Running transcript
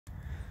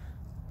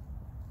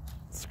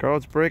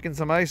Scarlett's breaking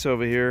some ice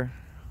over here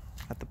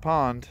at the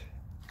pond.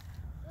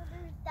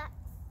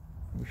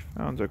 We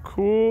found a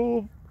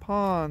cool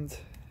pond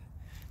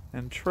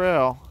and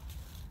trail.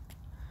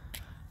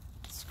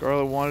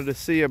 Scarlett wanted to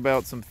see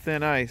about some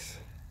thin ice.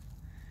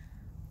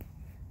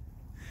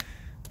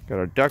 Got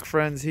our duck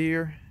friends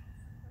here.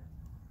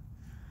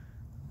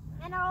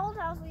 In our old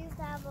house, we used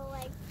to have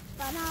a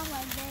fun house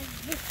like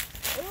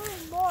this. It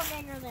was more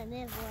bigger than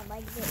this one,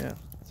 like this. Yeah.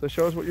 So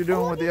show us what you're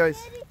doing with the ice.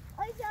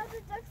 I saw the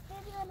duck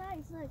standing on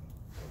ice. Look.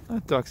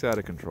 That duck's out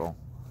of control.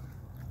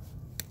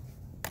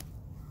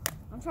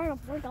 I'm trying to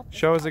break up.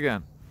 Show us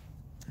again.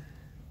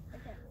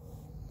 Okay.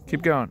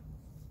 Keep going.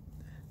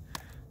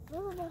 This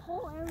is the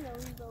whole area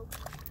we built.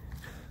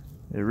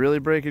 You're really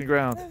breaking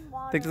ground. There's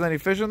water. Think there's any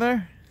fish in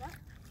there? What?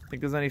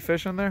 Think there's any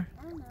fish in there?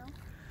 I don't know.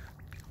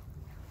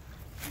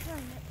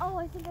 Oh,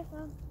 I think I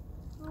found.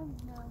 Oh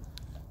no.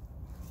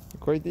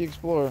 Quite the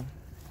explorer.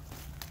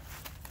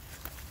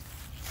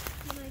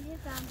 But I did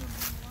found some in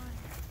the water.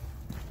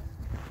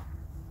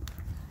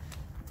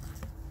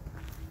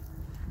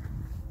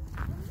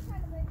 Let me try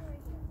to make it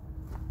right here.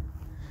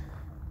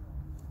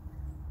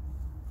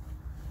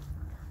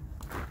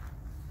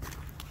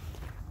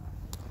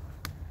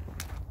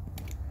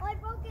 Oh, I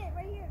broke it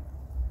right here.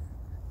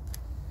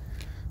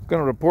 I'm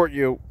gonna report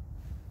you